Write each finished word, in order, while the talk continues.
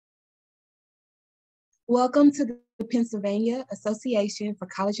Welcome to the Pennsylvania Association for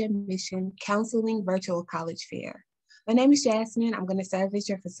College Admission Counseling Virtual College Fair. My name is Jasmine. I'm going to serve as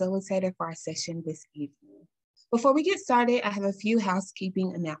your facilitator for our session this evening. Before we get started, I have a few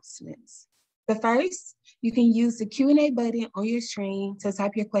housekeeping announcements. The first, you can use the Q&A button on your screen to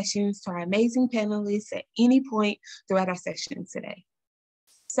type your questions to our amazing panelists at any point throughout our session today.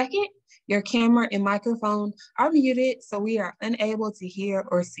 Second, your camera and microphone are muted, so we are unable to hear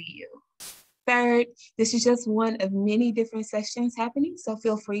or see you. Third, this is just one of many different sessions happening, so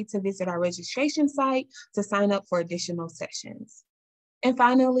feel free to visit our registration site to sign up for additional sessions. And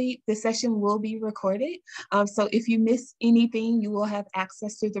finally, the session will be recorded. So if you miss anything, you will have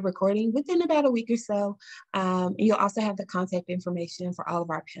access to the recording within about a week or so. You'll also have the contact information for all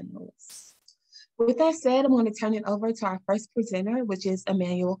of our panelists. With that said, I'm going to turn it over to our first presenter, which is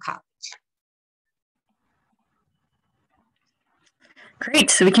Emmanuel College.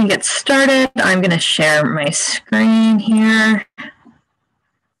 Great, so we can get started. I'm going to share my screen here.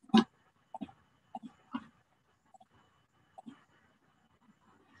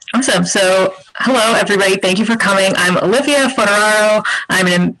 Awesome. So hello, everybody. Thank you for coming. I'm Olivia Foderaro. I'm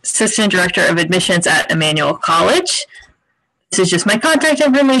an Assistant Director of Admissions at Emmanuel College. This is just my contact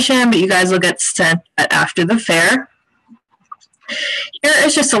information, but you guys will get sent that after the fair. Here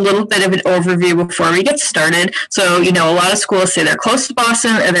is just a little bit of an overview before we get started. So, a lot of schools say they're close to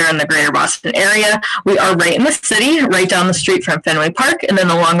Boston or they're in the greater Boston area. We are right in the city, right down the street from Fenway Park, and then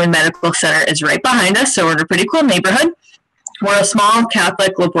the Longman Medical Center is right behind us, so we're in a pretty cool neighborhood. We're a small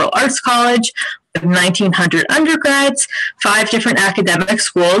Catholic liberal arts college with 1,900 undergrads, 5 different academic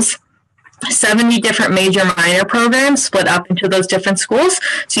schools, 70 different major minor programs split up into those different schools.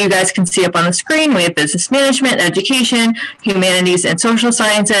 So you guys can see up on the screen, we have business management, education, humanities and social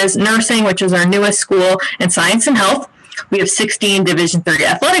sciences, nursing, which is our newest school, and science and health. We have 16 Division III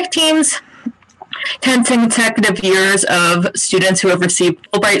athletic teams, 10 consecutive years of students who have received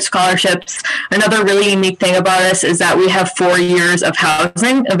Fulbright scholarships. Another really unique thing about us is that we have 4 years of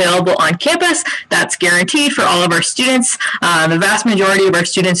housing available on campus. That's guaranteed for all of our students. The vast majority of our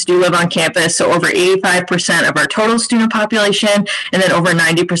students do live on campus, so over 85% of our total student population, and then over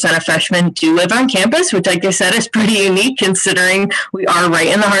 90% of freshmen do live on campus, which, like I said, is pretty unique considering we are right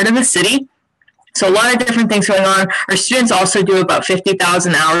in the heart of the city. So a lot of different things going on. Our students also do about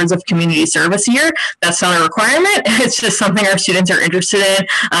 50,000 hours of community service a year. That's not a requirement. It's just something our students are interested in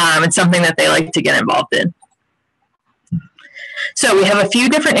and something that they like to get involved in. So we have a few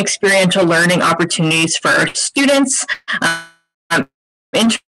different experiential learning opportunities for our students.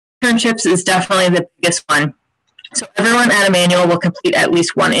 Internships is definitely the biggest one. So everyone at Emmanuel will complete at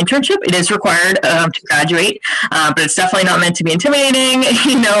least one internship. It is required to graduate, but it's definitely not meant to be intimidating,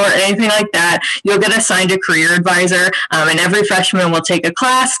 or anything like that. You'll get assigned a career advisor, and every freshman will take a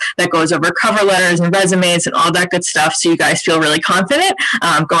class that goes over cover letters and resumes and all that good stuff, so you guys feel really confident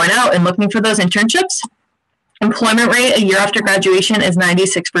going out and looking for those internships. Employment rate a year after graduation is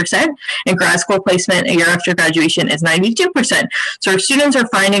 96%, and grad school placement a year after graduation is 92%. So our students are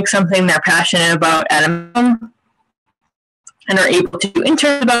finding something they're passionate about at Emmanuel and are able to do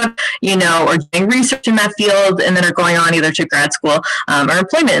interns about, or doing research in that field, and then are going on either to grad school or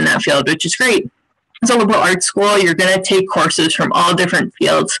employment in that field, which is great. As a liberal arts school, you're going to take courses from all different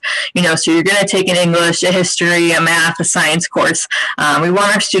fields, so you're going to take an English, a history, a math, a science course. We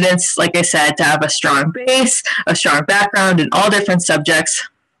want our students, like I said, to have a strong base, a strong background in all different subjects.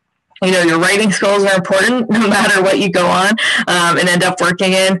 Your writing skills are important no matter what you go on and end up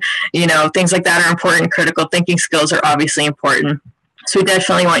working in. Things like that are important. Critical thinking skills are obviously important. So we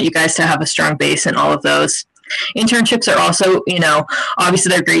definitely want you guys to have a strong base in all of those. Internships are also,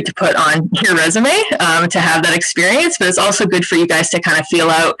 obviously they're great to put on your resume to have that experience, but it's also good for you guys to kind of feel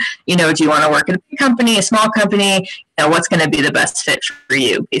out, do you want to work at a big company, a small company, what's going to be the best fit for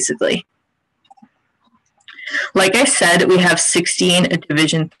you, basically. Like I said, we have 16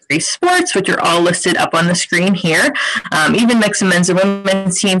 Division III sports, which are all listed up on the screen here. Even mixed men's and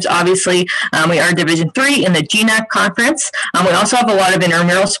women's teams, obviously. We are Division III in the GNAC conference. We also have a lot of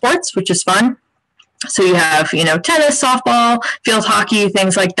intramural sports, which is fun. So you have, tennis, softball, field hockey,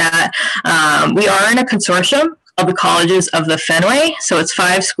 things like that. We are in a consortium of the colleges of the Fenway. So it's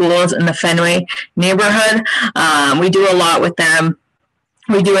 5 schools in the Fenway neighborhood. We do a lot with them.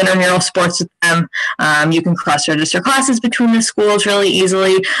 We do intramural sports with them. You can cross-register classes between the schools really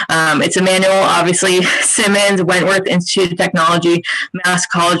easily. It's Emmanuel, obviously, Simmons, Wentworth Institute of Technology, Mass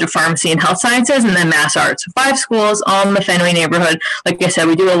College of Pharmacy and Health Sciences, and then Mass Arts. So 5 schools all in the Fenway neighborhood. Like I said,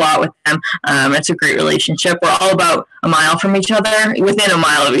 we do a lot with them. It's a great relationship. We're all about a mile from each other, within a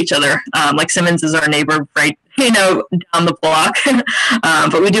mile of each other. Like Simmons is our neighbor right down the block.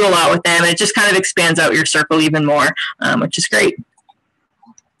 But we do a lot with them. It just kind of expands out your circle even more, which is great.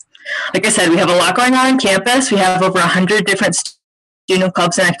 Like I said, we have a lot going on campus. We have over 100 different student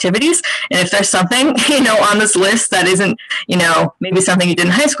clubs and activities. And if there's something, on this list that isn't, maybe something you did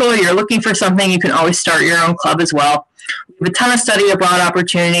in high school, or you're looking for something, you can always start your own club as well. We have a ton of study abroad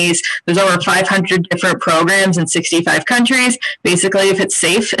opportunities. There's over 500 different programs in 65 countries. Basically, if it's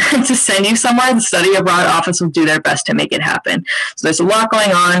safe to send you somewhere, the study abroad office will do their best to make it happen. So there's a lot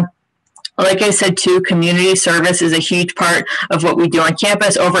going on. Like I said, too, community service is a huge part of what we do on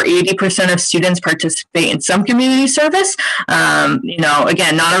campus. Over 80% of students participate in some community service.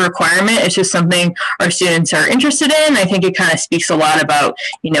 Again, not a requirement. It's just something our students are interested in. I think it kind of speaks a lot about,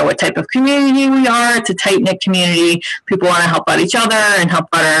 what type of community we are. It's a tight-knit community. People want to help out each other and help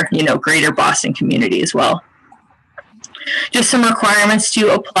out our, greater Boston community as well. Just some requirements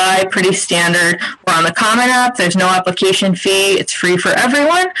to apply, pretty standard. We're on the Common App. There's no application fee. It's free for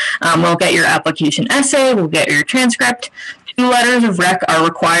everyone. We'll get your application essay. We'll get your transcript. 2 letters of rec are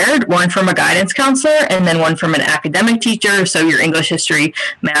required, one from a guidance counselor and then one from an academic teacher, so your English, history,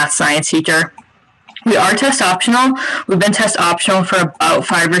 math, science teacher. We are test optional. We've been test optional for about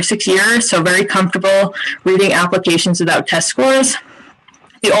 5 or 6 years, so very comfortable reading applications without test scores.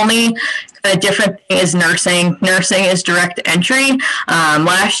 The only kind of different thing is nursing. Nursing is direct entry.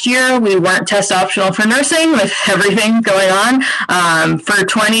 Last year, we weren't test optional for nursing with everything going on. For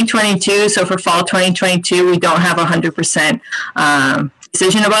 2022, so for fall 2022, we don't have 100%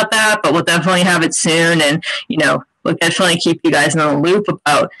 decision about that, but we'll definitely have it soon. And, we'll definitely keep you guys in the loop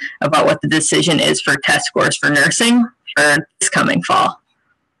about what the decision is for test scores for nursing for this coming fall.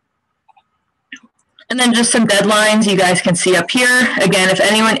 And then just some deadlines you guys can see up here. Again, if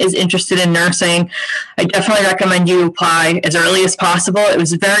anyone is interested in nursing, I definitely recommend you apply as early as possible. It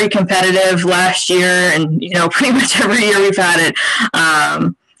was very competitive last year, and pretty much every year we've had it.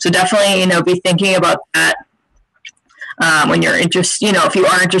 So definitely be thinking about that when you're interested. If you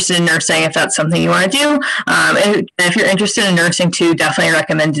are interested in nursing, if that's something you want to do, and if you're interested in nursing too, definitely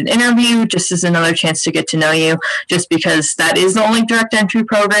recommend an interview, just as another chance to get to know you, just because that is the only direct entry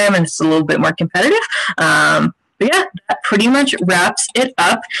program and it's a little bit more competitive. But yeah, that pretty much wraps it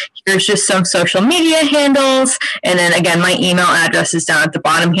up. Here's just some social media handles. And then again, my email address is down at the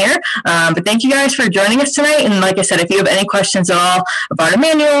bottom here. But thank you guys for joining us tonight. And like I said, if you have any questions at all about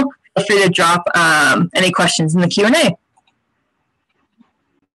Emmanuel, feel free to drop any questions in the Q&A.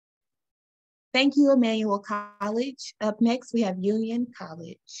 Thank you, Emmanuel College. Up next, we have Union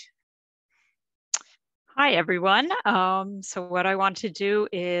College. Hi, everyone. So what I want to do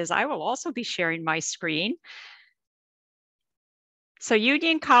is I will also be sharing my screen. So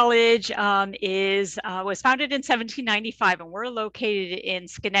Union College was founded in 1795, and we're located in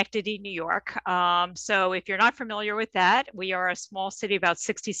Schenectady, New York. So if you're not familiar with that, we are a small city, about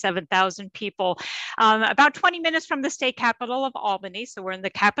 67,000 people, about 20 minutes from the state capital of Albany. So we're in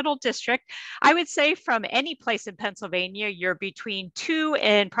the Capital District. I would say from any place in Pennsylvania, you're between 2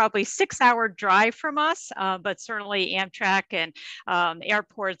 and probably 6-hour drive from us, but certainly Amtrak and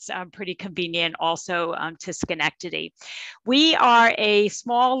airports pretty convenient also to Schenectady. We are a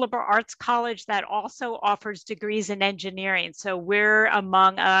small liberal arts college that also offers degrees in engineering. So we're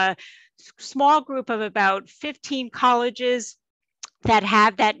among a small group of about 15 colleges that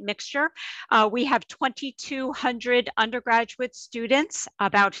have that mixture. We have 2,200 undergraduate students.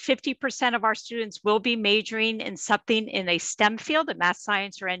 About 50% of our students will be majoring in something in a STEM field, in math,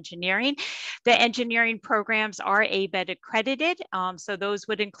 science, or engineering. The engineering programs are ABET accredited. So those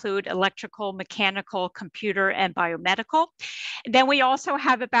would include electrical, mechanical, computer, and biomedical. And then we also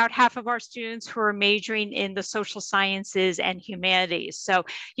have about half of our students who are majoring in the social sciences and humanities. So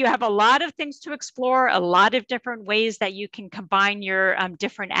you have a lot of things to explore, a lot of different ways that you can combine your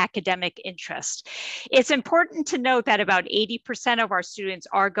different academic interests. It's important to note that about 80% of our students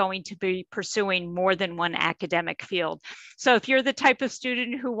are going to be pursuing more than one academic field. So if you're the type of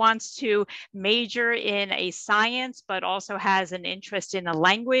student who wants to major in a science, but also has an interest in a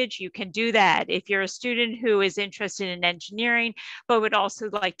language, you can do that. If you're a student who is interested in engineering, but would also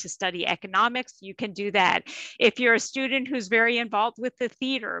like to study economics, you can do that. If you're a student who's very involved with the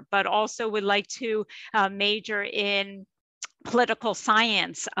theater, but also would like to major in political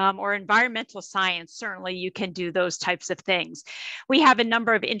science or environmental science, certainly you can do those types of things. We have a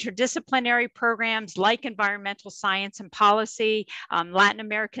number of interdisciplinary programs like environmental science and policy, Latin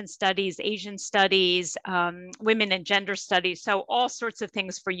American studies, Asian studies, women and gender studies. So all sorts of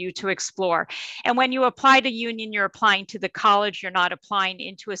things for you to explore. And when you apply to Union, you're applying to the college, you're not applying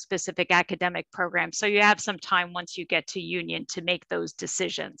into a specific academic program. So you have some time once you get to Union to make those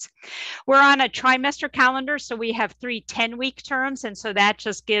decisions. We're on a trimester calendar, so we have 3 10-week terms, and so that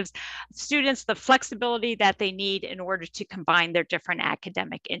just gives students the flexibility that they need in order to combine their different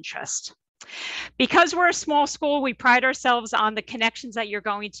academic interests. Because we're a small school, we pride ourselves on the connections that you're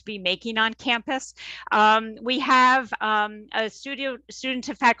going to be making on campus. We have a student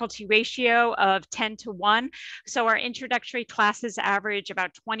to faculty ratio of 10:1. So our introductory classes average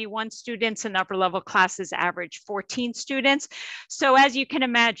about 21 students and upper level classes average 14 students. So as you can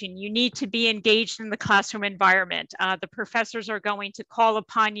imagine, you need to be engaged in the classroom environment. The professors are going to call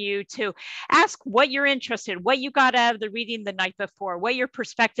upon you to ask what you're interested in, what you got out of the reading the night before, what your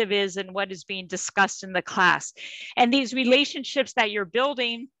perspective is, and what is being discussed in the class. And these relationships that you're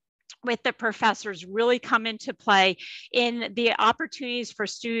building with the professors really come into play in the opportunities for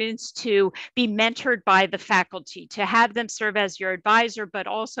students to be mentored by the faculty, to have them serve as your advisor, but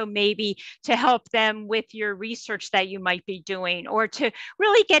also maybe to help them with your research that you might be doing, or to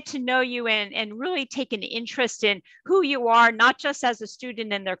really get to know you and really take an interest in who you are, not just as a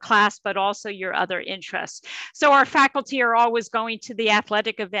student in their class, but also your other interests. So our faculty are always going to the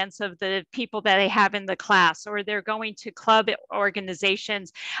athletic events of the people that they have in the class, or they're going to club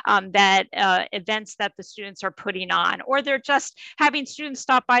organizations that events that the students are putting on, or they're just having students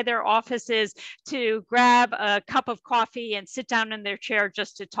stop by their offices to grab a cup of coffee and sit down in their chair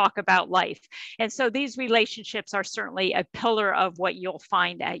just to talk about life. And so these relationships are certainly a pillar of what you'll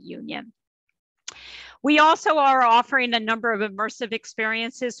find at Union. We also are offering a number of immersive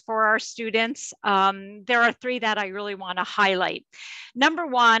experiences for our students. There are 3 that I really want to highlight. Number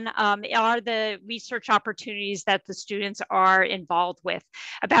 1 are the research opportunities that the students are involved with.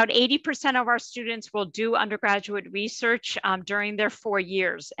 About 80% of our students will do undergraduate research during their 4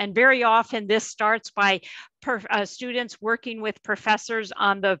 years. And very often this starts by students working with professors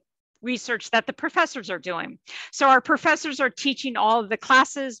on the research that the professors are doing. So our professors are teaching all of the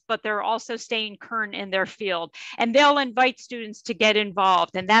classes, but they're also staying current in their field. And they'll invite students to get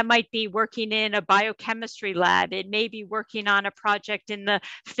involved. And that might be working in a biochemistry lab. It may be working on a project in the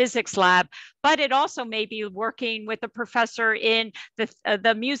physics lab, but it also may be working with a professor in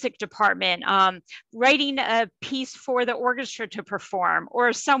the music department, writing a piece for the orchestra to perform,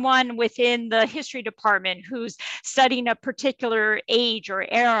 or someone within the history department who's studying a particular age or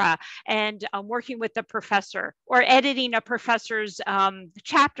era and working with the professor, or editing a professor's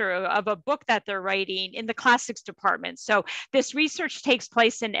chapter of a book that they're writing in the classics department. So this research takes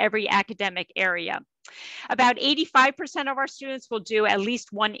place in every academic area. About 85% of our students will do at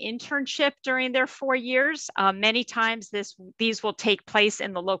least 1 internship during their 4 years. Many times these will take place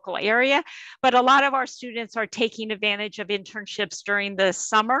in the local area, but a lot of our students are taking advantage of internships during the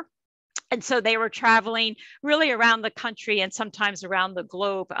summer. And so they were traveling really around the country and sometimes around the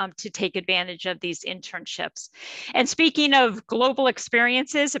globe to take advantage of these internships. And speaking of global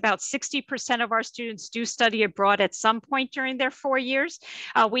experiences, about 60% of our students do study abroad at some point during their 4 years.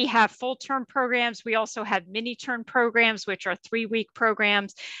 We have full-term programs. We also have mini-term programs, which are 3-week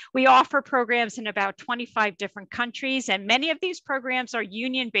programs. We offer programs in about 25 different countries, and many of these programs are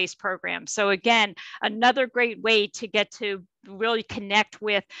union-based programs. So again, another great way to get to really connect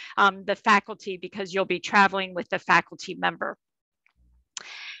with the faculty, because you'll be traveling with the faculty member.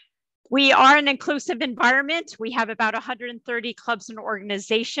 We are an inclusive environment. We have about 130 clubs and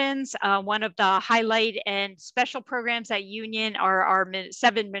organizations. One of the highlight and special programs at Union are our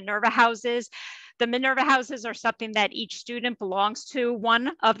 7 Minerva houses. The Minerva houses are something that each student belongs to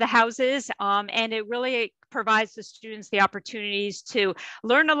one of the houses, and it really provides the students the opportunities to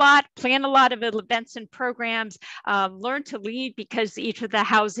learn a lot, plan a lot of events and programs, learn to lead, because each of the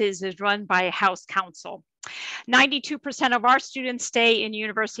houses is run by a house council. 92% of our students stay in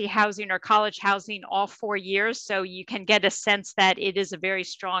university housing or college housing all 4 years, so you can get a sense that it is a very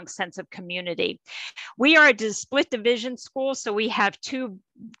strong sense of community. We are a split division school, so we have 2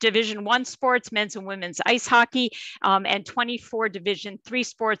 Division I sports, men's and women's ice hockey, and 24 Division III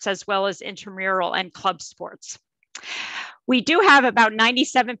sports, as well as intramural and club sports. We do have about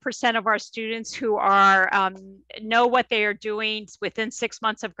 97% of our students who are know what they are doing within 6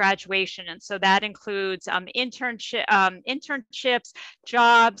 months of graduation. And so that includes internships,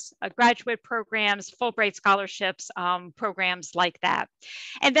 jobs, graduate programs, Fulbright scholarships, programs like that.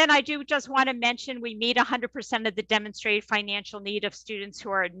 And then I do just want to mention we meet 100% of the demonstrated financial need of students who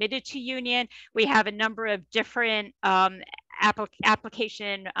are admitted to Union. We have a number of different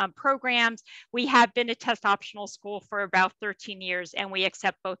application programs. We have been a test optional school for about 13 years, and we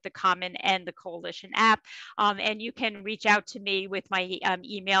accept both the Common and the Coalition app. And you can reach out to me with my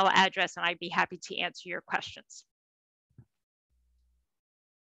email address, and I'd be happy to answer your questions.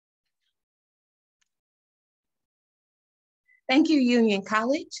 Thank you, Union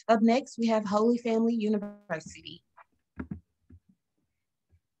College. Up next, we have Holy Family University.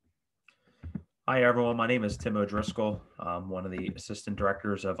 Hi, everyone. My name is Tim O'Driscoll. I'm one of the assistant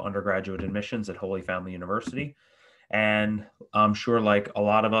directors of undergraduate admissions at Holy Family University. And I'm sure, like a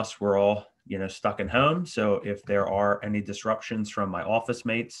lot of us, we're all, stuck at home. So if there are any disruptions from my office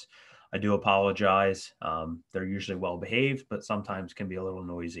mates, I do apologize. They're usually well behaved, but sometimes can be a little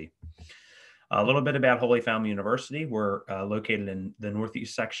noisy. A little bit about Holy Family University. We're located in the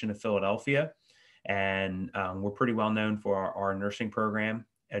northeast section of Philadelphia, and we're pretty well known for our nursing program,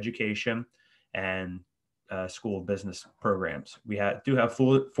 education, and School of Business programs. We do have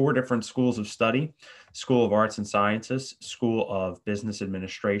four different schools of study: School of Arts and Sciences, School of Business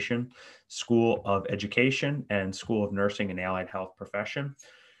Administration, School of Education, and School of Nursing and Allied Health Profession.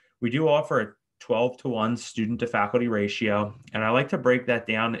 We do offer a 12-to-1 student to faculty ratio, and I like to break that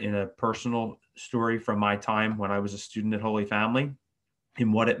down in a personal story from my time when I was a student at Holy Family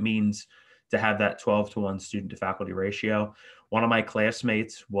and what it means to have that 12-to-1 student to faculty ratio. One of my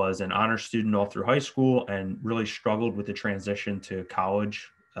classmates was an honor student all through high school and really struggled with the transition to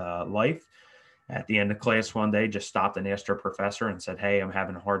college life. At the end of class one day, just stopped and asked her professor and said, "Hey, I'm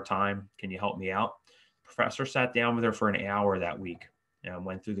having a hard time. Can you help me out?" The professor sat down with her for an hour that week and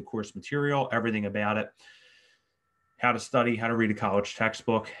went through the course material, everything about it, how to study, how to read a college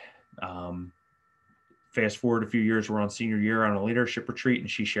textbook. Fast forward a few years, we're on senior year on a leadership retreat,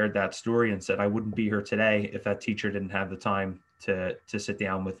 and she shared that story and said, "I wouldn't be here today if that teacher didn't have the time to sit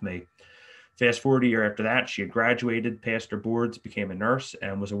down with me." Fast forward a year after that, she had graduated, passed her boards, became a nurse,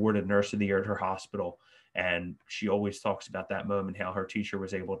 and was awarded Nurse of the Year at her hospital. And she always talks about that moment, how her teacher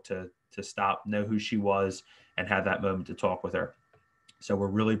was able to stop, know who she was, and have that moment to talk with her. So we're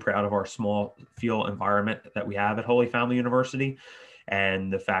really proud of our small field environment that we have at Holy Family University,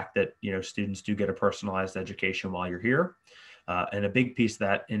 and the fact that students do get a personalized education while you're here. And a big piece of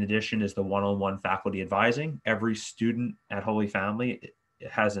that, in addition, is the one-on-one faculty advising. Every student at Holy Family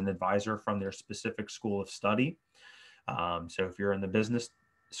has an advisor from their specific school of study. So if you're in the business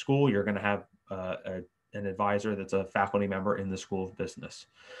school, you're going to have an advisor that's a faculty member in the School of Business.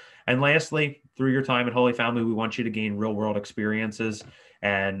 And lastly, through your time at Holy Family, we want you to gain real-world experiences.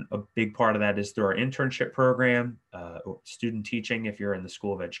 And a big part of that is through our internship program, student teaching if you're in the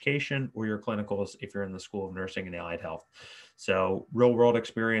School of Education, or your clinicals if you're in the School of Nursing and Allied Health. So real-world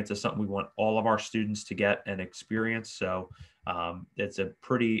experience is something we want all of our students to get and experience. So it's a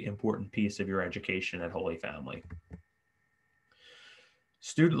pretty important piece of your education at Holy Family.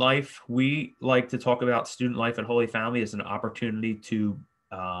 Student life, we like to talk about student life at Holy Family as an opportunity to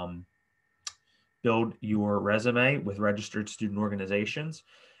build your resume with registered student organizations.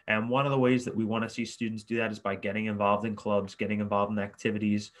 And one of the ways that we want to see students do that is by getting involved in clubs, getting involved in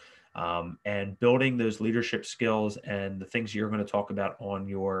activities, and building those leadership skills and the things you're going to talk about on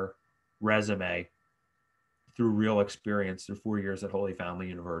your resume through real experience through 4 years at Holy Family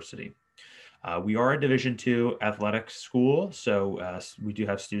University. We are a Division II athletics school, so we do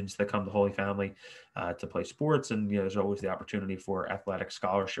have students that come to Holy Family to play sports, and there's always the opportunity for athletic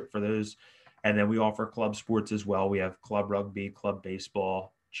scholarship for those. And then we offer club sports as well. We have club rugby, club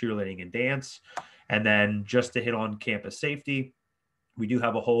baseball, cheerleading, and dance. And then just to hit on campus safety, we do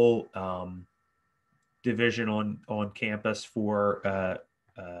have a whole division on campus for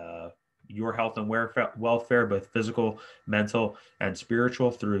your health and welfare, both physical, mental, and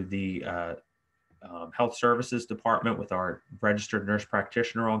spiritual, through the health services department with our registered nurse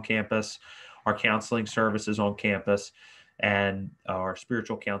practitioner on campus, our counseling services on campus, and our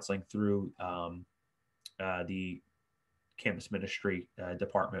spiritual counseling through the campus ministry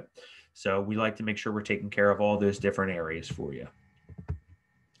department. So we like to make sure we're taking care of all those different areas for you.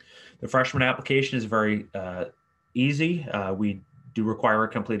 The freshman application is very easy. We do require a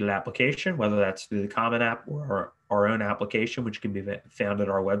completed application, whether that's through the Common App or our own application, which can be found at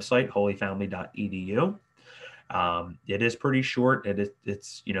our website, holyfamily.edu. It is pretty short.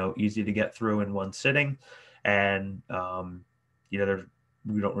 It's easy to get through in one sitting. And,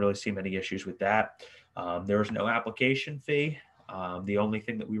 we don't really see many issues with that. There is no application fee. The only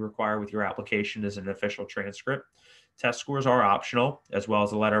thing that we require with your application is an official transcript. Test scores are optional, as well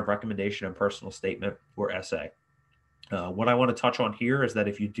as a letter of recommendation and personal statement or essay. What I want to touch on here is that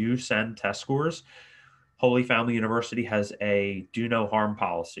if you do send test scores, Holy Family University has a do no harm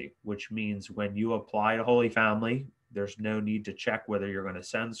policy, which means when you apply to Holy Family, there's no need to check whether you're going to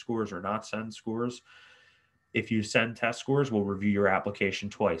send scores or not send scores. If you send test scores, we'll review your application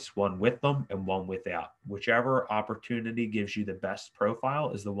twice, one with them and one without. Whichever opportunity gives you the best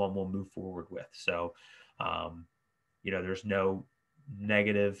profile is the one we'll move forward with. So, there's no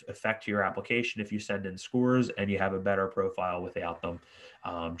negative effect to your application if you send in scores and you have a better profile without them,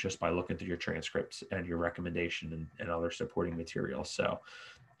 just by looking through your transcripts and your recommendation and other supporting materials. So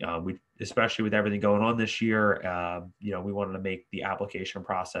we, especially with everything going on this year, we wanted to make the application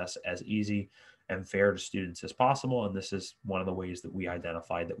process as easy and fair to students as possible. And this is one of the ways that we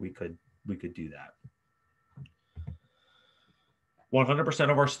identified that we could do that. 100%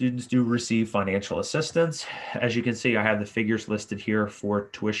 of our students do receive financial assistance. As you can see, I have the figures listed here for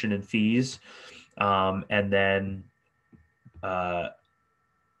tuition and fees, and then and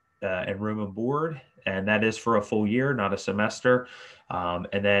room and board, and that is for a full year, not a semester.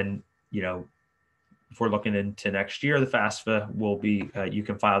 And then, if we're looking into next year, the FAFSA will be, you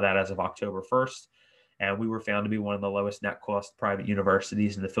can file that as of October 1st. And we were found to be one of the lowest net cost private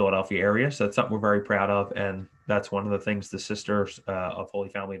universities in the Philadelphia area. So that's something we're very proud of. And that's one of the things the Sisters of Holy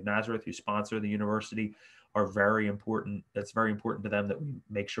Family of Nazareth, who sponsor the university, are very important. That's very important to them, that we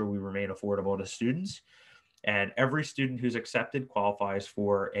make sure we remain affordable to students. And every student who's accepted qualifies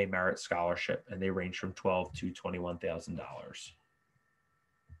for a merit scholarship, and they range from $12,000 to $21,000.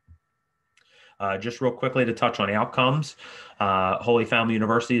 Just real quickly to touch on outcomes, Holy Family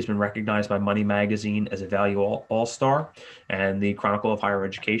University has been recognized by Money Magazine as a Value All-Star, and the Chronicle of Higher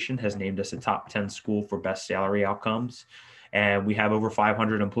Education has named us a top 10 school for best salary outcomes. And we have over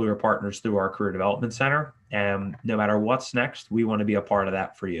 500 employer partners through our Career Development Center. And no matter what's next, we want to be a part of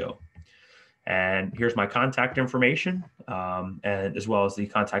that for you. And here's my contact information, and as well as the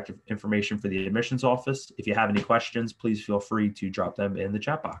contact information for the admissions office. If you have any questions, please feel free to drop them in the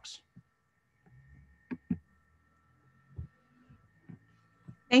chat box.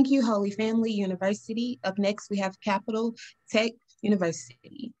 Thank you, Holy Family University. Up next, we have Capital Tech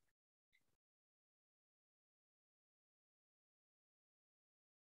University.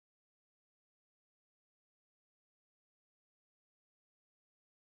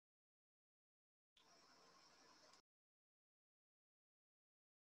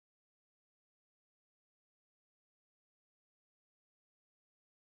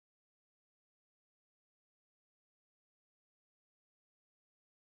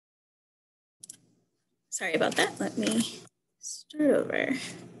 Sorry about that. Let me start over. I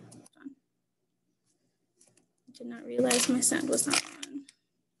did not realize my sound was not on.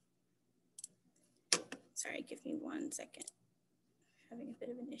 Sorry, give me 1 second. Having a bit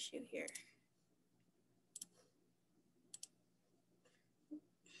of an issue here.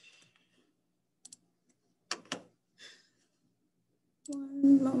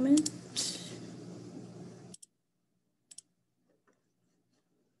 One moment.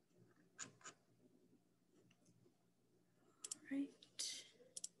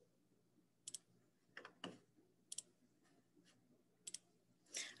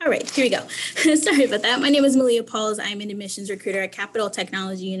 All right, here we go. Sorry about that. My name is Malia Pauls. I'm an admissions recruiter at Capital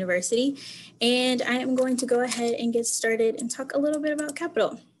Technology University, and I am going to go ahead and get started and talk a little bit about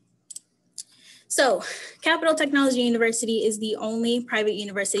Capital. So Capital Technology University is the only private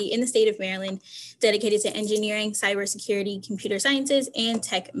university in the state of Maryland dedicated to engineering, cybersecurity, computer sciences, and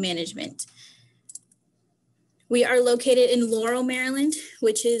tech management. We are located in Laurel, Maryland,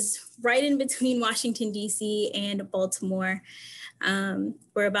 which is right in between Washington, D.C. and Baltimore.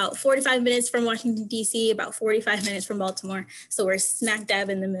 We're about 45 minutes from Washington, D.C., about 45 minutes from Baltimore. So we're smack dab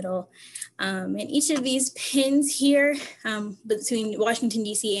in the middle. And each of these pins here between Washington,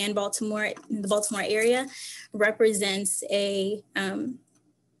 D.C. and Baltimore, in the Baltimore area, represents a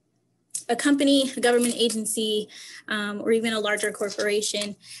company, a government agency, or even a larger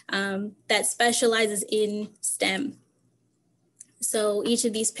corporation that specializes in STEM. So each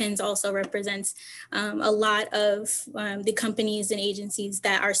of these pins also represents a lot of the companies and agencies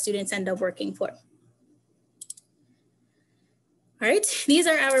that our students end up working for. All right, these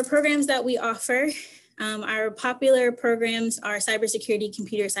are our programs that we offer. Our popular programs are cybersecurity,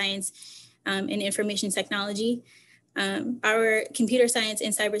 computer science, and information technology. Our computer science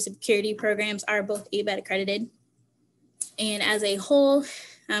and cybersecurity programs are both ABET accredited. And as a whole,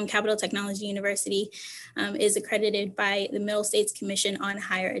 Capital Technology University is accredited by the Middle States Commission on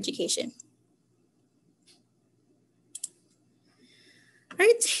Higher Education. All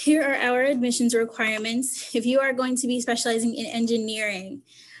right, here are our admissions requirements. If you are going to be specializing in engineering,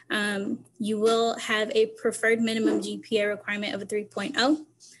 you will have a preferred minimum GPA requirement of a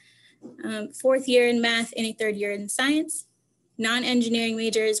 3.0, fourth year in math and a third year in science. Non-engineering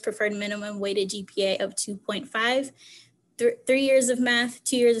majors, preferred minimum weighted GPA of 2.5, 3 years of math,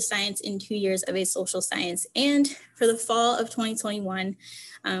 2 years of science, and 2 years of a social science. And for the fall of 2021,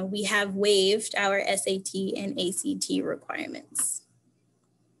 we have waived our SAT and ACT requirements.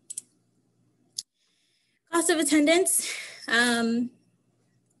 Cost of attendance,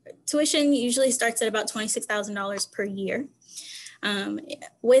 tuition usually starts at about $26,000 per year.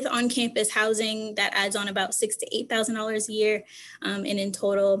 With on-campus housing, that adds on about $6,000 to $8,000 a year. And in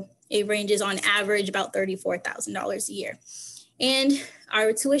total, it ranges on average about $34,000 a year. And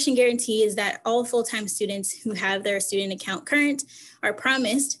our tuition guarantee is that all full-time students who have their student account current are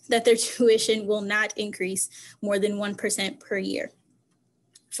promised that their tuition will not increase more than 1% per year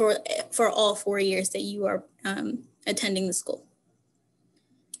for all 4 years that you are attending the school.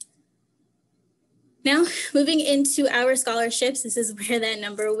 Now, moving into our scholarships, this is where that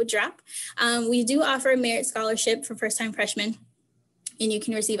number would drop. We do offer a merit scholarship for first-time freshmen, and you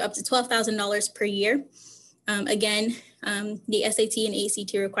can receive up to $12,000 per year. Again, the SAT and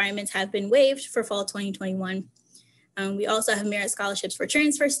ACT requirements have been waived for fall 2021. We also have merit scholarships for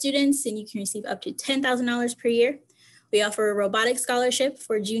transfer students, and you can receive up to $10,000 per year. We offer a robotics scholarship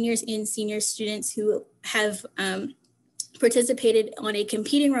for juniors and senior students who have participated on a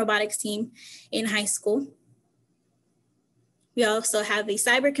competing robotics team in high school. We also have a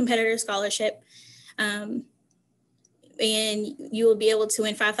cyber competitor scholarship, and you will be able to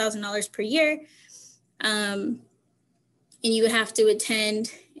win $5,000 per year. And you would have to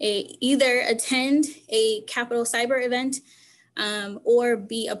either attend a Capital Cyber event or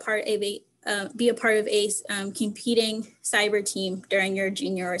be a part of a competing cyber team during your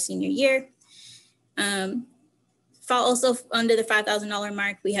junior or senior year. Also under the $5,000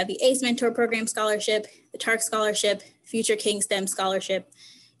 mark, we have the ACE Mentor Program Scholarship, the TARC Scholarship, Future King STEM Scholarship,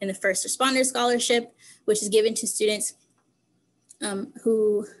 and the First Responder Scholarship, which is given to students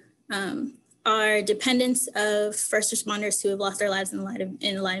who are dependents of first responders who have lost their lives in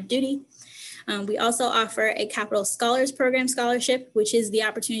the line of duty. We also offer a Capital Scholars Program Scholarship, which is the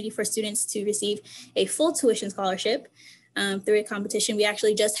opportunity for students to receive a full tuition scholarship through a competition. We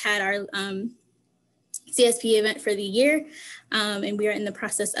actually just had our CSP event for the year, and we are in the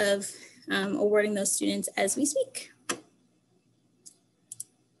process of awarding those students as we speak.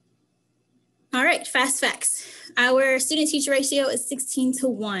 All right, fast facts. Our student-teacher ratio is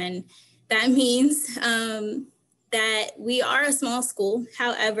 16:1. That means that we are a small school.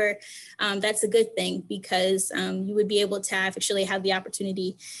 However, that's a good thing because you would be able to actually have the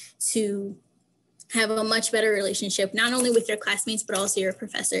opportunity to have a much better relationship, not only with your classmates, but also your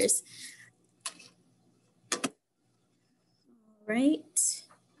professors. All right.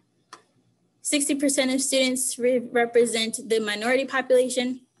 60% of students represent the minority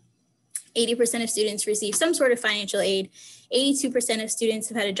population. 80% of students receive some sort of financial aid. 82% of students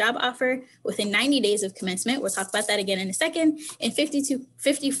have had a job offer within 90 days of commencement. We'll talk about that again in a second. And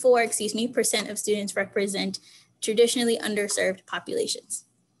 54% of students represent traditionally underserved populations.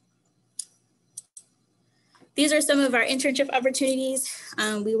 These are some of our internship opportunities.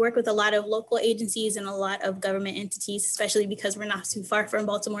 We work with a lot of local agencies and a lot of government entities, especially because we're not too far from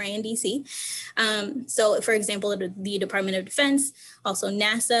Baltimore and DC. So for example, the Department of Defense, also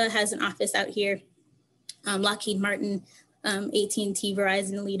NASA has an office out here, Lockheed Martin, AT&T,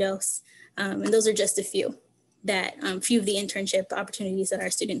 Verizon, Leidos. And those are just a few of the internship opportunities that our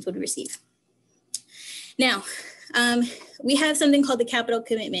students would receive. Now, we have something called the capital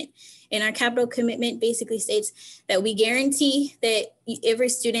commitment. And our capital commitment basically states that we guarantee that every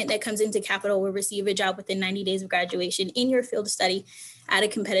student that comes into Capital will receive a job within 90 days of graduation in your field of study at a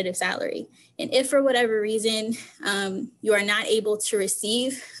competitive salary. And if for whatever reason you are not able to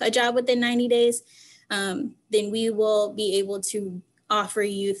receive a job within 90 days, then we will be able to offer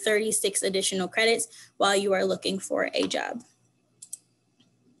you 36 additional credits while you are looking for a job.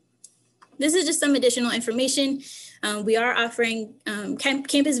 This is just some additional information. We are offering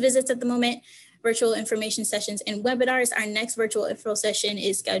campus visits at the moment, virtual information sessions and webinars. Our next virtual info session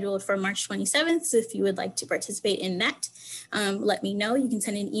is scheduled for March 27th. So if you would like to participate in that, let me know. You can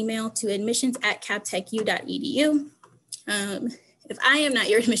send an email to admissions@captechu.edu. If I am not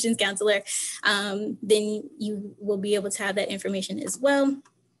your admissions counselor, then you will be able to have that information as well.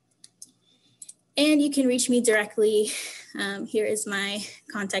 And you can reach me directly. Here is my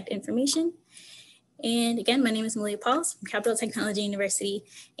contact information. And again, my name is Marietta College from Capital Technology University,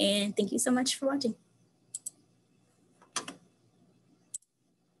 and thank you so much for watching.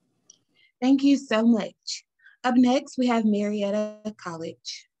 Thank you so much. Up next, we have Marietta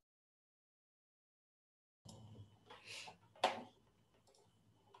College.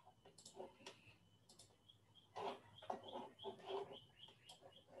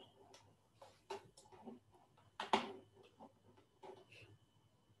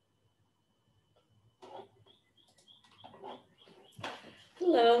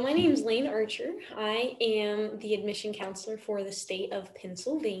 Hello, my name is Lane Archer. I am the admission counselor for the state of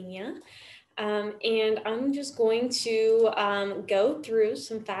Pennsylvania. And I'm just going to go through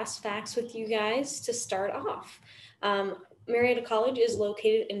some fast facts with you guys to start off. Marietta College is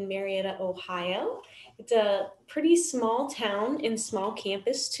located in Marietta, Ohio. It's a pretty small town and small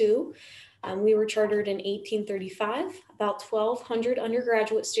campus too. We were chartered in 1835, about 1,200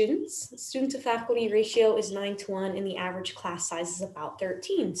 undergraduate students. The student to faculty ratio is 9:1 and the average class size is about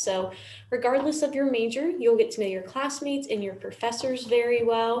 13. So regardless of your major, you'll get to know your classmates and your professors very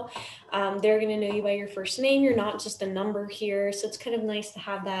well. They're gonna know you by your first name. You're not just a number here. So it's kind of nice to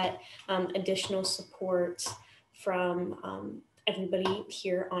have that additional support from everybody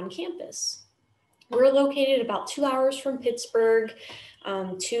here on campus. We're located about 2 hours from Pittsburgh,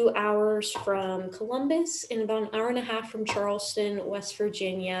 2 hours from Columbus, and about an hour and a half from Charleston, West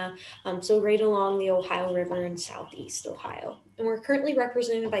Virginia. So right along the Ohio River in Southeast Ohio. And we're currently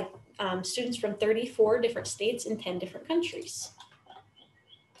represented by students from 34 different states and 10 different countries.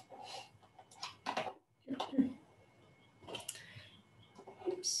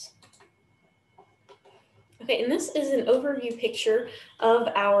 Oops. Okay, and this is an overview picture of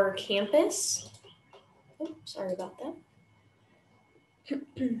our campus. Oh, sorry about that.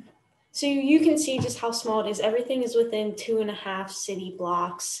 So you can see just how small it is. Everything is within 2.5 city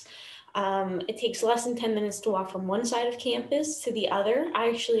blocks. It takes less than 10 minutes to walk from one side of campus to the other. I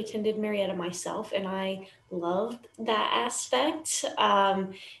actually attended Marietta myself and I loved that aspect,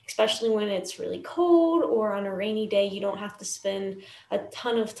 especially when it's really cold or on a rainy day. You don't have to spend a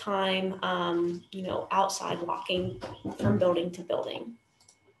ton of time, outside walking from building to building.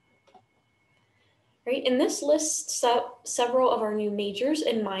 Right, and this lists several of our new majors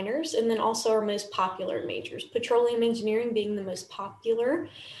and minors, and then also our most popular majors, petroleum engineering being the most popular,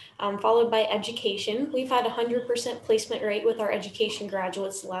 followed by education. We've had 100% placement rate with our education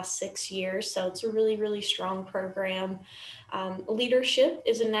graduates the last 6 years, so it's a really, really strong program. Leadership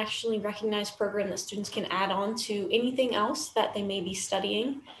is a nationally recognized program that students can add on to anything else that they may be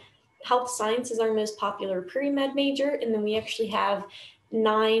studying. Health science is our most popular pre-med major, and then we actually have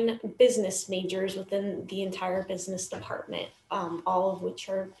 9 business majors within the entire business department, all of which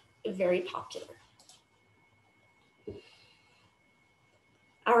are very popular.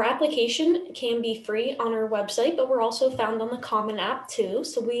 Our application can be free on our website, but we're also found on the Common App too.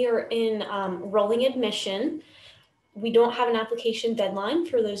 So we are in rolling admission. We don't have an application deadline.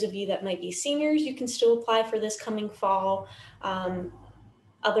 For those of you that might be seniors, you can still apply for this coming fall.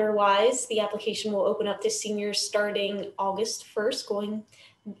 Otherwise, the application will open up to seniors starting August 1st,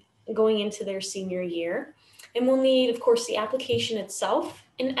 going into their senior year. And we'll need, of course, the application itself,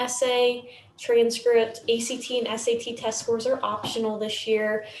 an essay, transcript, ACT and SAT test scores are optional this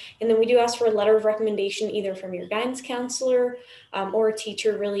year. And then we do ask for a letter of recommendation, either from your guidance counselor or a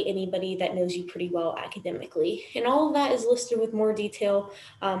teacher, really anybody that knows you pretty well academically. And all of that is listed with more detail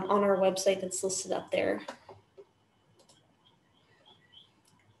on our website that's listed up there.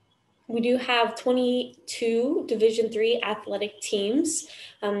 We do have 22 Division III athletic teams.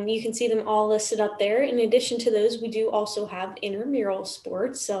 You can see them all listed up there. In addition to those, we do also have intramural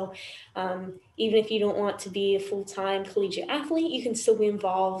sports. So even if you don't want to be a full-time collegiate athlete, you can still be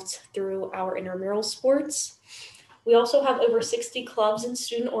involved through our intramural sports. We also have over 60 clubs and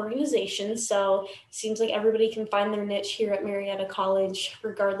student organizations. So it seems like everybody can find their niche here at Marietta College,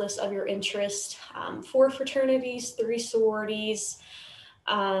 regardless of your interest. 4 fraternities, 3 sororities,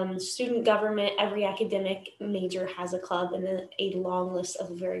 student government, every academic major has a club, and then a long list of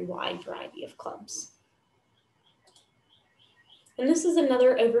a very wide variety of clubs. And this is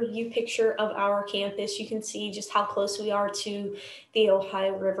another overview picture of our campus. You can see just how close we are to the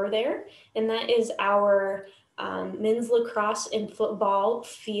Ohio River there. And that is our men's lacrosse and football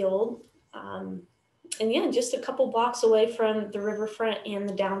field. And yeah, just a couple blocks away from the riverfront and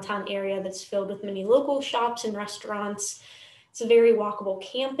the downtown area that's filled with many local shops and restaurants. It's a very walkable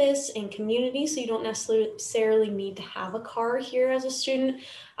campus and community, so you don't necessarily need to have a car here as a student,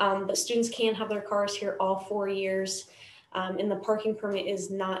 but students can have their cars here all 4 years. and the parking permit is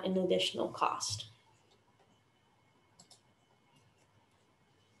not an additional cost.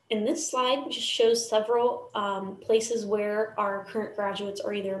 And this slide just shows several places where our current graduates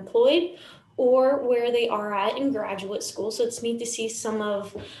are either employed or where they are at in graduate school. So it's neat to see some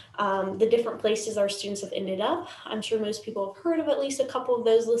of the different places our students have ended up. I'm sure most people have heard of at least a couple of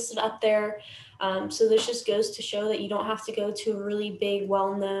those listed up there. So this just goes to show that you don't have to go to a really big,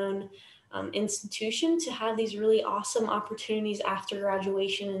 well-known institution to have these really awesome opportunities after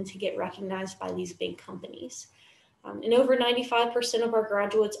graduation and to get recognized by these big companies. And over 95% of our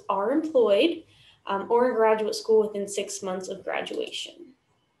graduates are employed or in graduate school within 6 months of graduation.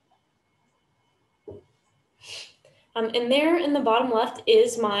 And there in the bottom left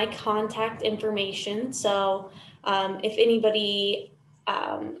is my contact information. So if anybody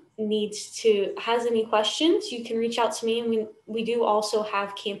has any questions, you can reach out to me. And we do also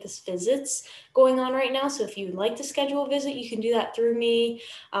have campus visits going on right now. So if you would like to schedule a visit, you can do that through me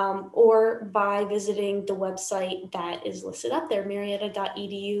or by visiting the website that is listed up there,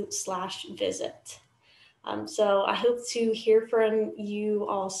 marietta.edu/visit. So I hope to hear from you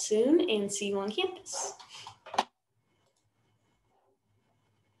all soon and see you on campus.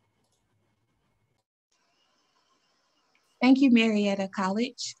 Thank you, Marietta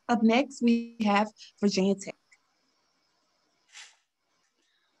College. Up next, we have Virginia Tech.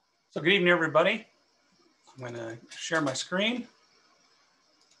 So good evening, everybody. I'm going to share my screen.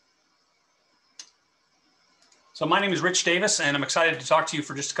 So my name is Rich Davis, and I'm excited to talk to you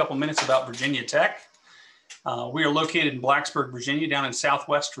for just a couple minutes about Virginia Tech. We are located in Blacksburg, Virginia, down in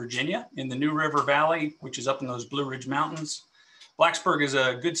Southwest Virginia in the New River Valley, which is up in those Blue Ridge Mountains. Blacksburg is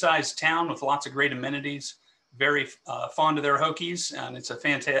a good-sized town with lots of great amenities, very fond of their Hokies, and it's a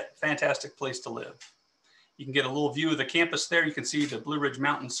fantastic place to live. You can get a little view of the campus there. You can see the Blue Ridge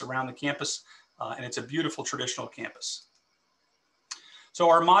Mountains surround the campus, and it's a beautiful traditional campus. So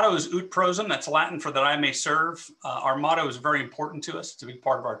our motto is Ut Prosum, that's Latin for that I may serve. Our motto is very important to us. It's a big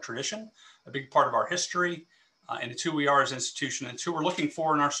part of our tradition, a big part of our history, and it's who we are as an institution. And it's who we're looking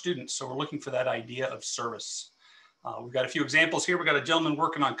for in our students. So we're looking for that idea of service. We've got a few examples here. We've got a gentleman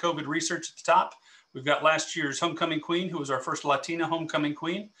working on COVID research at the top. We've got last year's homecoming queen, who was our first Latina homecoming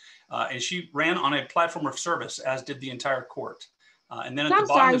queen. And she ran on a platform of service, as did the entire court. And then at the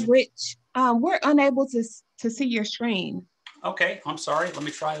bottom— I'm sorry, Rich. We're unable to see your screen. Okay, I'm sorry. Let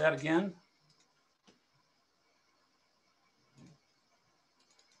me try that again.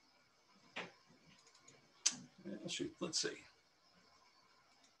 Shoot, let's see.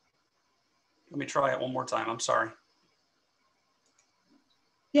 Let me try it one more time. I'm sorry.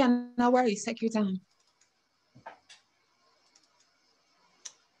 Yeah, no worries. Take your time.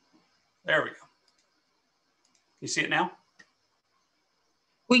 There we go. You see it now?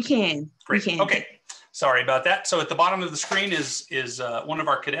 We can. Great. We can. Okay. Sorry about that. So at the bottom of the screen is one of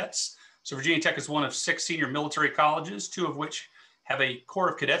our cadets. So Virginia Tech is one of 6 senior military colleges, 2 of which have a corps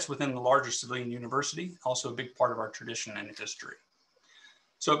of cadets within the larger civilian university, also a big part of our tradition and history.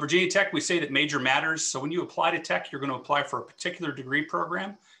 So at Virginia Tech, we say that major matters. So when you apply to Tech, you're going to apply for a particular degree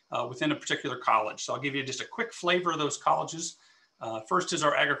program within a particular college. So I'll give you just a quick flavor of those colleges. First is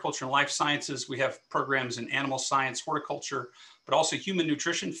our agriculture and life sciences. We have programs in animal science, horticulture, but also human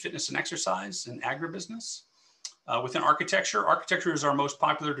nutrition, fitness and exercise, and agribusiness. Within architecture, architecture is our most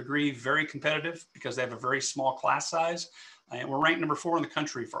popular degree, very competitive because they have a very small class size. And we're ranked number 4 in the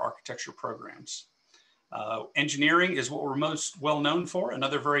country for architecture programs. Engineering is what we're most well known for,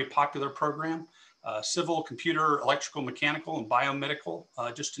 another very popular program. Civil, computer, electrical, mechanical, and biomedical,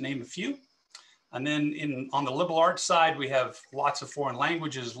 just to name a few. And then on the liberal arts side, we have lots of foreign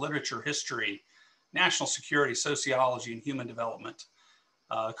languages, literature, history, national security, sociology, and human development.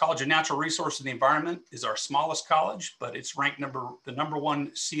 College of Natural Resources and the Environment is our smallest college, but it's ranked the number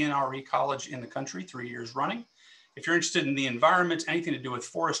 1 CNRE college in the country, 3 years running. If you're interested in the environment, anything to do with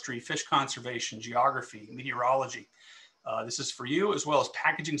forestry, fish conservation, geography, meteorology, this is for you, as well as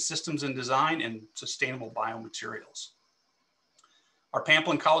packaging systems and design and sustainable biomaterials. Our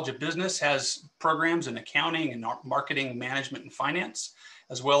Pamplin College of Business has programs in accounting and marketing, management, and finance,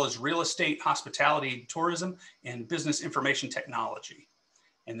 as well as real estate, hospitality, tourism, and business information technology.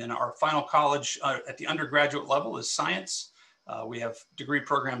 And then our final college at the undergraduate level is science. We have degree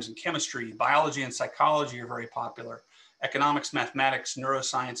programs in chemistry, biology, and psychology are very popular. Economics, mathematics,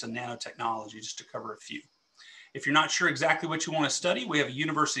 neuroscience, and nanotechnology, just to cover a few. If you're not sure exactly what you want to study, we have a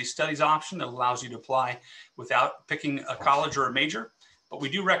university studies option that allows you to apply without picking a college or a major. But we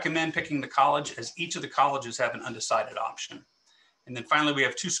do recommend picking the college, as each of the colleges have an undecided option. And then finally, we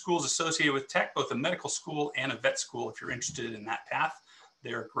have 2 schools associated with Tech, both a medical school and a vet school. If you're interested in that path,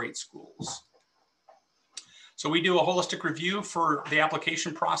 they're great schools. So we do a holistic review for the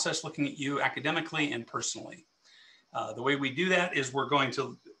application process, looking at you academically and personally. The way we do that is we're going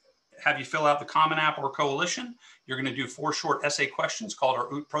to have you fill out the Common App or Coalition. You're going to do 4 short essay questions called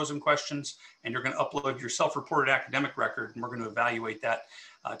our UT Prosum questions, and you're going to upload your self-reported academic record, and we're going to evaluate that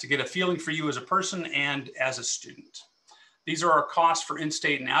to get a feeling for you as a person and as a student. These are our costs for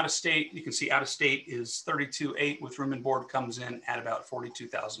in-state and out-of-state. You can see out-of-state is $32,800 with room and board, comes in at about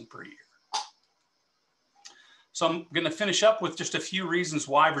 $42,000 per year. So I'm going to finish up with just a few reasons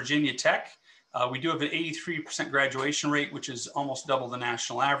why Virginia Tech. We do have an 83% graduation rate, which is almost double the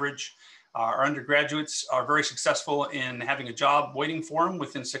national average. Our undergraduates are very successful in having a job waiting for them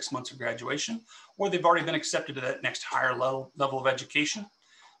within 6 months of graduation, or they've already been accepted to that next higher level of education.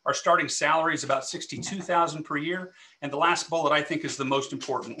 Our starting salary is about $62,000 per year. And the last bullet I think is the most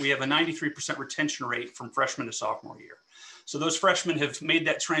important. We have a 93% retention rate from freshman to sophomore year. So those freshmen have made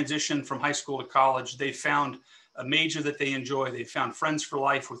that transition from high school to college. They've found a major that they enjoy. They've found friends for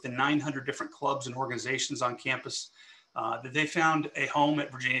life within 900 different clubs and organizations on campus, that they found a home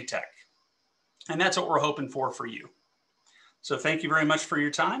at Virginia Tech. And that's what we're hoping for you. So thank you very much for your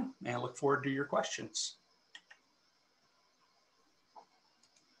time, and I look forward to your questions.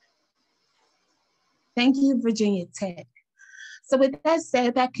 Thank you, Virginia Tech. So with that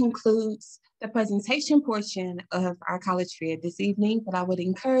said, that concludes the presentation portion of our college fair this evening, but I would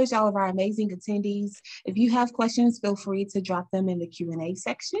encourage all of our amazing attendees, if you have questions, feel free to drop them in the Q&A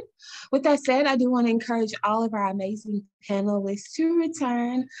section. With that said, I do want to encourage all of our amazing panelists to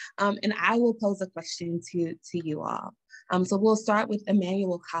return, and I will pose a question to you all. So we'll start with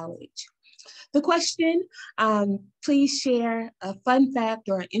Emmanuel College. The question, please share a fun fact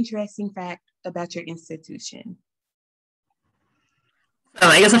or an interesting fact about your institution.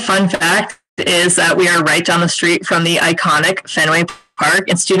 I guess a fun fact is that we are right down the street from the iconic Fenway Park,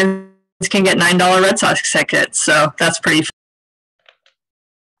 and students can get $9 Red Sox tickets. So that's pretty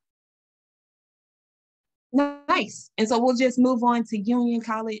fun. Nice. And so we'll just move on to Union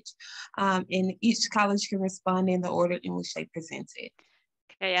College, and each college can respond in the order in which they presented.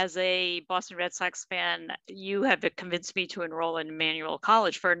 Okay, as a Boston Red Sox fan, you have convinced me to enroll in Emmanuel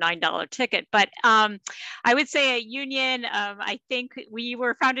College for a $9 ticket. But I would say at Union, I think we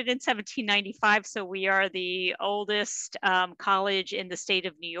were founded in 1795, so we are the oldest college in the state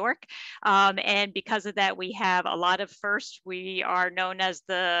of New York. And because of that, we have a lot of firsts. We are known as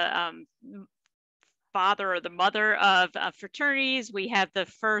the father or the mother of fraternities. We have the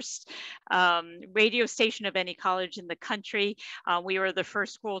first radio station of any college in the country. We were the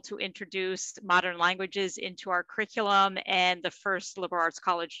first school to introduce modern languages into our curriculum, and the first liberal arts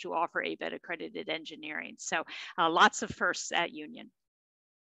college to offer ABET accredited engineering. So lots of firsts at Union.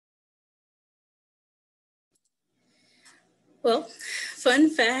 Well,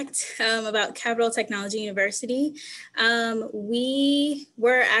 fun fact about Capital Technology University. We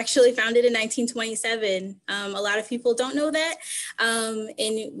were actually founded in 1927. A lot of people don't know that.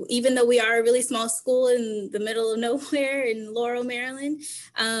 And even though we are a really small school in the middle of nowhere in Laurel, Maryland,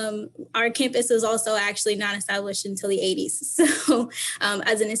 our campus was also actually not established until the 80s. So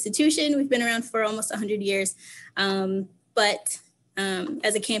as an institution, we've been around for almost 100 years. But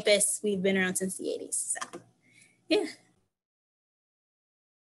as a campus, we've been around since the 80s. So, yeah.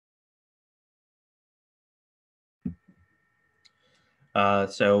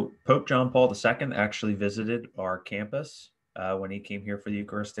 So Pope John Paul II actually visited our campus when he came here for the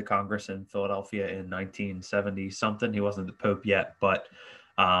Eucharistic Congress in Philadelphia in 1970 something. He wasn't the Pope yet, but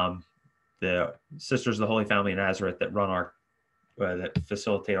the Sisters of the Holy Family in Nazareth that run our, that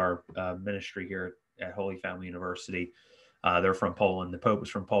facilitate our ministry here at Holy Family University, they're from Poland. The Pope was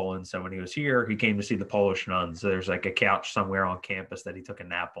from Poland. So when he was here, he came to see the Polish nuns. So there's like a couch somewhere on campus that he took a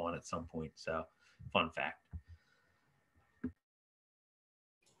nap on at some point. So fun fact.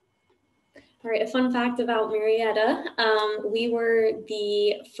 All right, a fun fact about Marietta. We were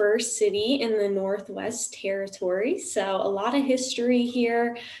the first city in the Northwest Territory. So a lot of history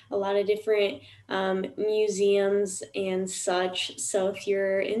here, a lot of different museums and such. So if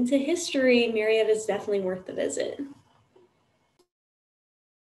you're into history, Marietta is definitely worth the visit.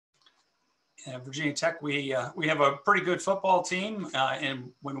 At Virginia Tech, we have a pretty good football team. And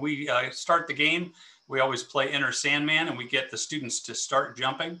when we start the game, we always play Enter Sandman, and we get the students to start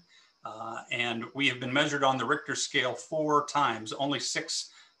jumping. And we have been measured on the Richter scale 4 times. Only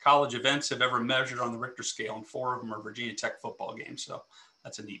 6 college events have ever measured on the Richter scale, and 4 of them are Virginia Tech football games. So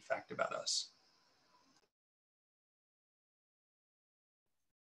that's a neat fact about us.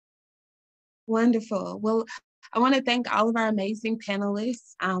 Wonderful. Well, I want to thank all of our amazing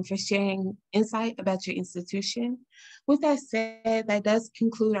panelists for sharing insight about your institution. With that said, that does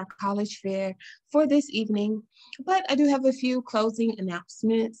conclude our college fair for this evening, but I do have a few closing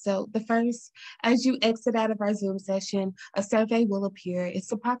announcements. So the first, as you exit out of our Zoom session, a survey will appear.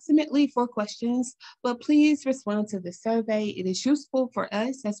 It's approximately 4 questions, but please respond to the survey. It is useful for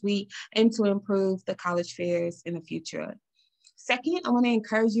us as we aim to improve the college fairs in the future. Second, I want to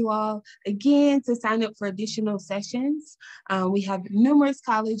encourage you all again to sign up for additional sessions. We have numerous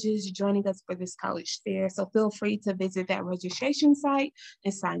colleges joining us for this college fair, so feel free to visit that registration site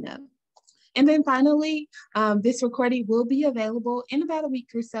and sign up. And then finally, this recording will be available in about a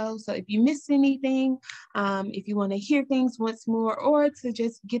week or so. So if you missed anything, if you want to hear things once more, or to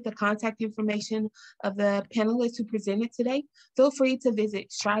just get the contact information of the panelists who presented today, feel free to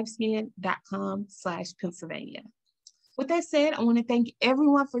visit strivescan.com/Pennsylvania. With that said, I want to thank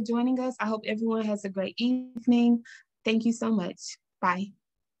everyone for joining us. I hope everyone has a great evening. Thank you so much. Bye.